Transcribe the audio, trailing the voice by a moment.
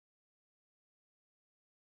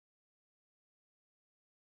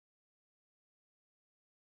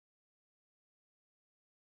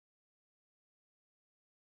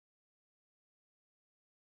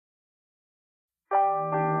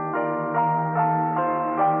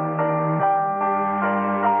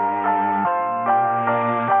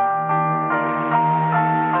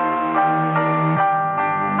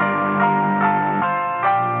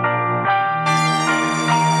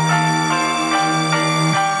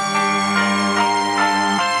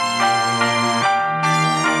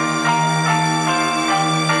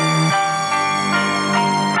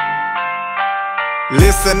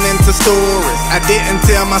into stories, I didn't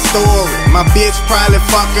tell my story. My bitch probably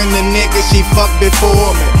fucking the nigga she fucked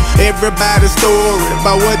before me. Everybody's story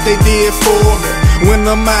about what they did for me. When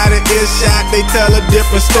I'm out of earshot, they tell a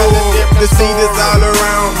different story. The seat is all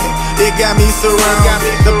around me, it got me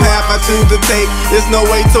surrounded. The path I choose to take, there's no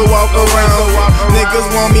way to walk around. Niggas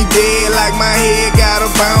want me dead like my head got a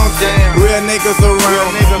bounce. Real niggas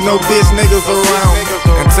around, no bitch niggas around.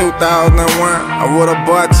 In 2001, I would've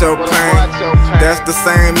bought your pain. That's the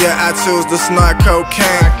same year I chose to snort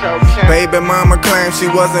cocaine. Baby mama claimed she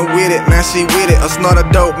wasn't with it, now she with it. I snort a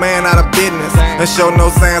dope man out of business and show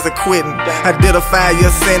no signs of quitting. I did a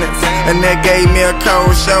 5-year sentence, and that gave me a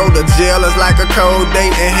cold shoulder. Jail is like a cold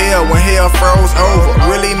date in hell when hell froze over.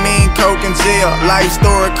 Really mean coke in jail, life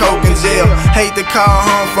story coke in jail. Hate to call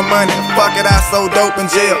home for money, fuck it I sold dope in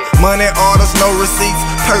jail. Money orders, no receipts,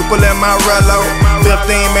 purple in my relo.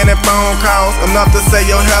 15-minute phone calls, enough to say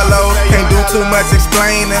your hello. Can't do too much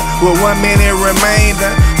explaining with 1 minute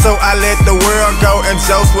remaining. So I let the world go and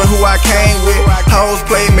joust with who I came with. Hoes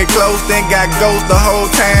played me close, then got ghost the whole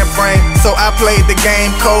time frame. So I played the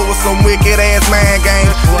game cold with some wicked ass mind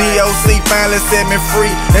games. DOC finally set me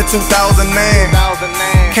free in 2009.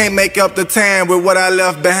 Can't make up the time with what I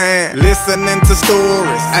left behind. Listening to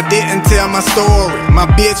stories, I didn't tell my story. My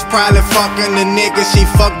bitch probably fucking the nigga she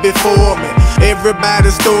fucked before me.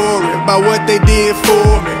 Everybody's story about what they did for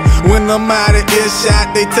me. When I'm out of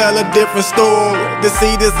earshot, they tell a different story. The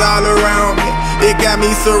seat is all around me, it got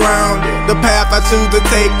me surrounded. The path I choose to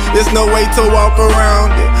take, there's no way to walk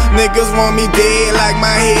around it. Niggas want me dead like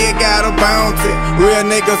my head got a bounty. Real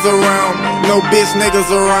niggas around me, no bitch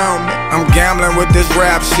niggas around me. I'm gambling with this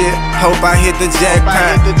rap shit, hope I hit the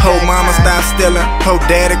jackpot. Hope mama stop stealing, hope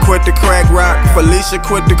daddy quit the crack rock. Felicia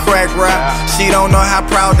quit the crack rock, she don't know how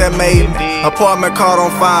proud that made me. Apartment caught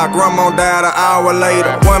on fire, grandma died an hour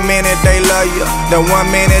later. 1 minute they love you, then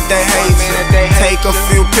 1 minute they hate you. Take a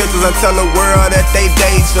few pictures and tell the world that they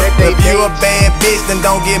date you. If you a bad bitch, then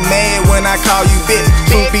don't get mad when I call you bitch.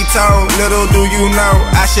 Truth be told, little do you know,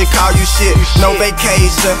 I should call you shit. No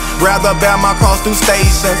vacation, rather bear my cross through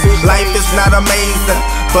stations. Life is not amazing,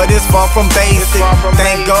 but it's far from basic.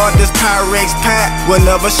 Thank God this Pyrex pack will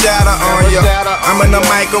never shatter on you. I'm in the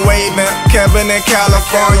microwave in Kevin in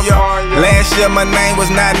California. Last year my name was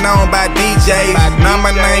not known by DJs. Now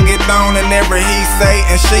my name get known in every he say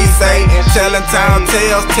and she say. Telling tall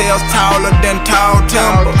tales, tales taller than tall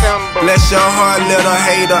timber. Bless your heart, little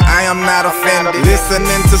hater, I am not offended.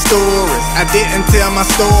 Listening to stories, I didn't tell my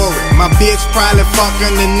story. My bitch probably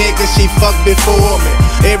fucking the nigga she fucked before me.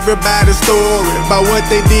 Everybody's story about what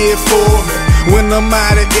they did for me. When I'm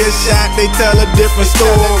out of earshot, they tell a different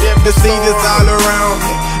story. The seat is all around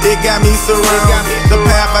me, it got me surrounded. The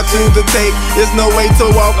path I choose to take, there's no way to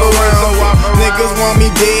walk around. Niggas want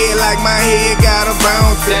me dead like my head got a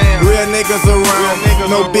bounce. Real niggas around me,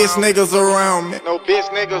 no bitch niggas around me. No bitch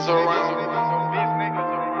niggas around me.